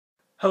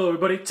Hello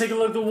everybody, take a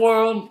look at the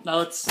world. Now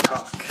let's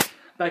talk.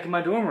 Back in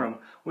my dorm room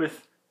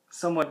with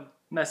somewhat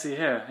messy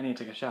hair. I need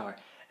to take a shower.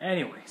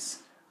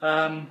 Anyways,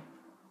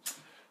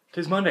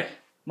 today's Monday.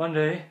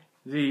 Monday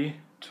the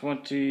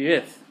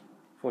 20th.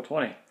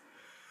 420.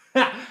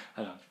 I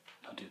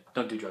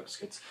don't do drugs,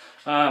 kids.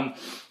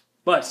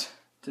 But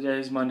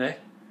today's Monday.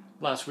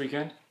 Last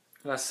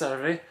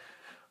Saturday,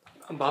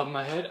 above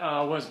my head,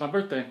 was my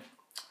birthday.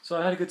 So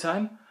I had a good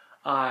time.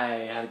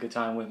 I had a good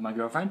time with my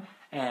girlfriend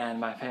and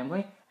my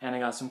family, and I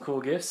got some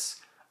cool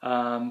gifts.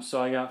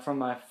 So I got from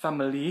my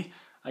family,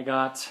 I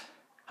got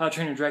How to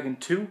Train Your Dragon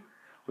 2,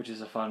 which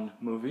is a fun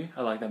movie.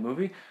 I like that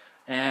movie.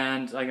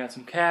 And I got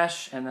some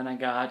cash, and then I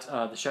got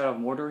the Shadow of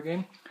Mordor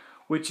game,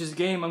 which is a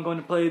game I'm going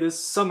to play this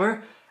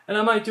summer. And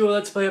I might do a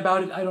Let's Play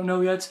about it, I don't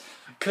know yet,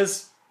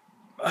 because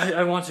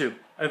I want to.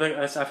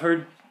 I've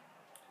heard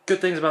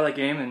good things about that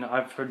game, and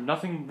I've heard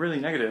nothing really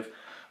negative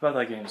about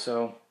that game.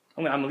 So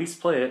I'm gonna at least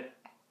play it,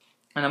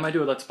 and I might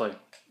do a Let's Play.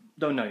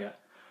 Don't know yet.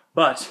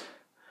 But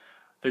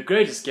the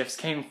greatest gifts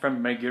came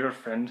from my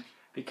girlfriend,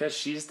 because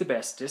she's the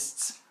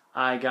bestest.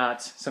 I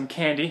got some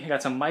candy. I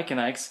got some Mike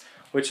and Ike's,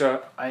 which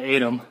I ate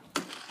them.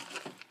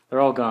 They're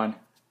all gone.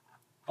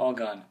 All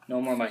gone.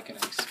 No more Mike and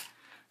Ike's.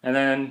 And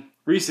then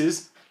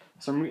Reese's.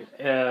 Some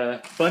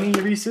Bunny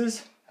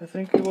Reese's, I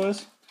think it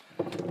was.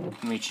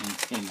 I'm reaching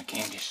in my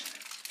candies.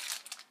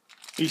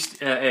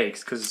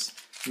 Eggs, because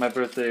my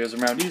birthday was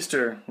around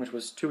Easter, which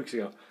was 2 weeks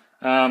ago.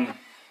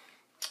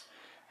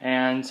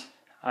 And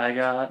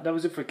that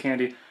was it for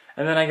candy.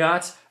 And then I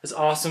got this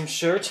awesome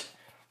shirt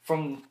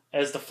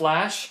as the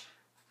Flash.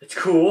 It's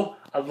cool.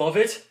 I love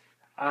it.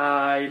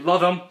 I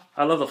love him.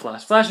 I love the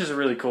Flash. Flash is a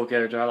really cool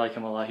character. I like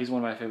him a lot. He's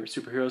one of my favorite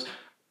superheroes.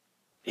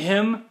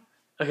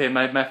 Okay,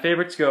 my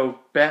favorites go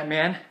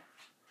Batman,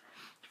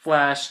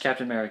 Flash,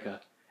 Captain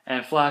America.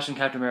 And Flash and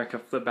Captain America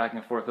flip back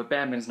and forth, but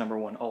Batman's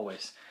 #1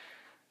 always.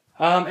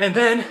 And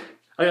then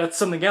I got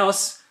something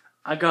else.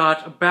 I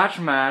got a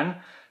Batman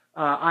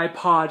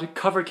iPod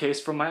cover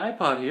case from my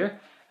iPod here,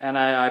 and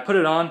I put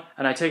it on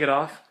and I take it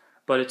off,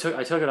 but I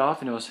took it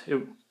off and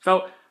it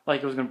felt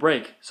like it was gonna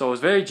break. So it was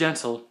very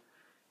gentle.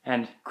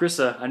 And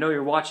Krissa, I know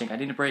you're watching. I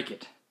didn't break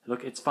it.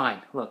 Look, it's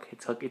fine. Look,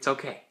 it's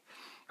okay.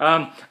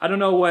 I don't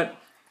know what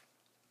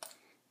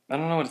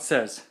it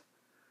says.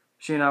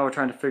 She and I were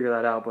trying to figure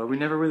that out, but we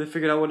never really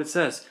figured out what it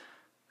says.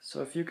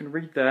 So if you can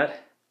read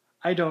that,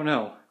 I don't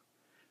know.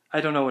 I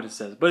don't know what it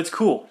says, but it's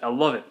cool. I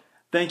love it.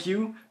 Thank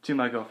you to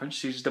my girlfriend.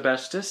 She's the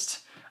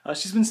bestest.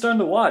 She's been starting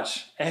to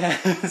watch, and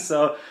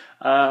so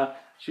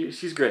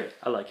she's great.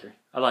 I like her.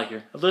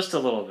 Just a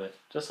little bit.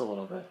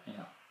 You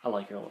know, I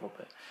like her a little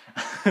bit.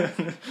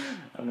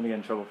 I'm gonna get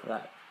in trouble for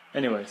that.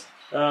 Anyways,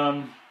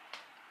 so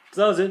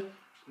that was it.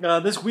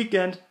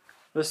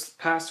 This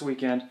past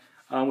weekend,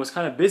 was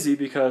kind of busy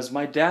because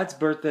my dad's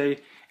birthday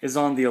is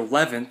on the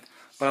 11th,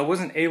 but I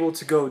wasn't able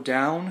to go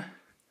down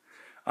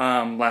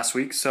last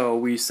week, so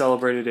we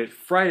celebrated it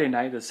Friday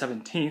night, the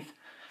 17th.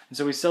 And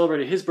so we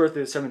celebrated his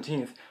birthday the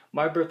 17th.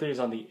 My birthday is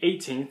on the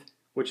 18th,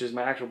 which is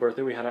my actual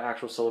birthday. We had an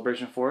actual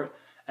celebration for it.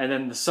 And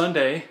then the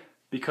Sunday,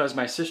 because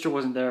my sister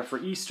wasn't there for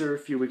Easter a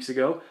few weeks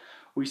ago,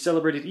 we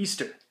celebrated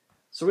Easter.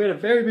 So we had a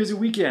very busy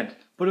weekend,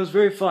 but it was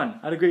very fun.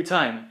 I had a great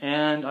time.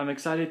 And I'm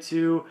excited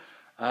to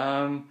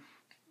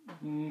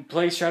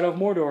play Shadow of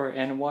Mordor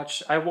and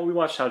we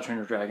watched How to Train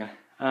Your Dragon,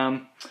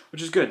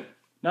 which is good.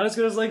 Not as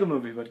good as Lego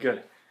Movie, but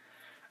good.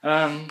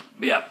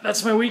 Yeah,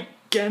 that's my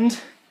weekend.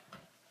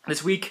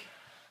 This week,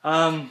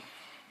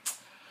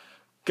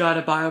 got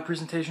a bio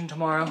presentation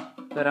tomorrow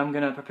that I'm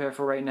gonna prepare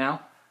for right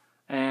now,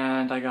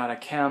 and I got a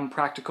chem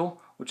practical,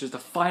 which is the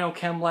final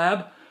chem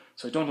lab,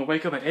 so I don't have to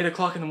wake up at 8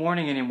 o'clock in the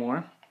morning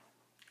anymore.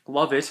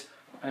 Love it.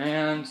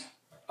 And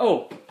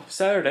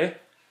Saturday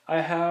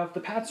I have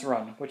the Pats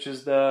run, which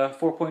is the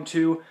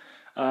 4.2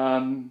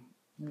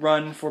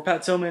 run for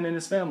Pat Tillman and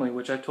his family,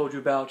 which I told you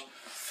about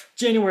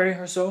January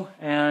or so,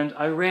 and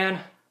I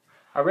ran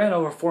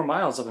over 4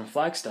 miles up in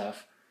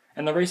Flagstaff,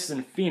 and the race is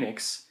in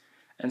Phoenix,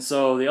 and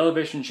so the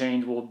elevation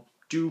change will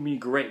do me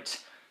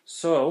great.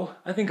 So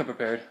I think I'm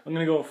prepared. I'm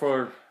gonna go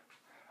for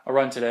a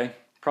run today,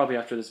 probably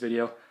after this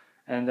video,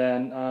 and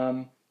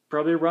then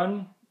probably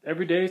run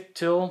every day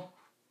till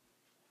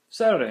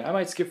Saturday. I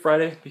might skip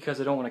Friday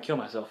because I don't want to kill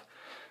myself,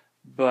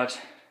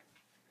 but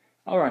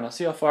I'll run. I'll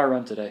see how far I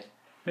run today.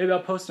 Maybe I'll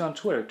post it on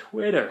Twitter.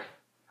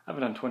 I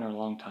haven't done Twitter in a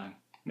long time.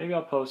 Maybe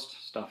I'll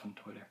post stuff on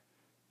Twitter.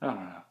 I don't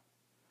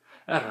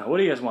know. What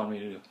do you guys want me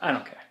to do? I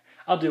don't care.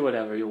 I'll do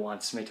whatever you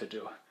want me to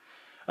do.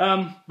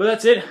 But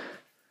that's it.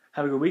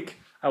 Have a good week.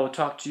 I will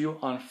talk to you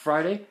on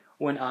Friday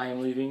when I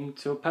am leaving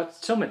to Pat's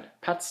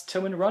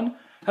Tillman run.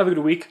 Have a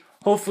good week.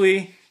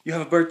 Hopefully you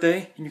have a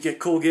birthday and you get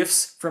cool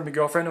gifts from your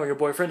girlfriend or your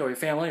boyfriend or your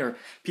family or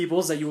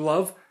peoples that you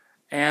love.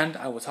 And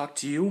I will talk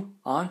to you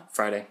on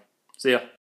Friday. See ya.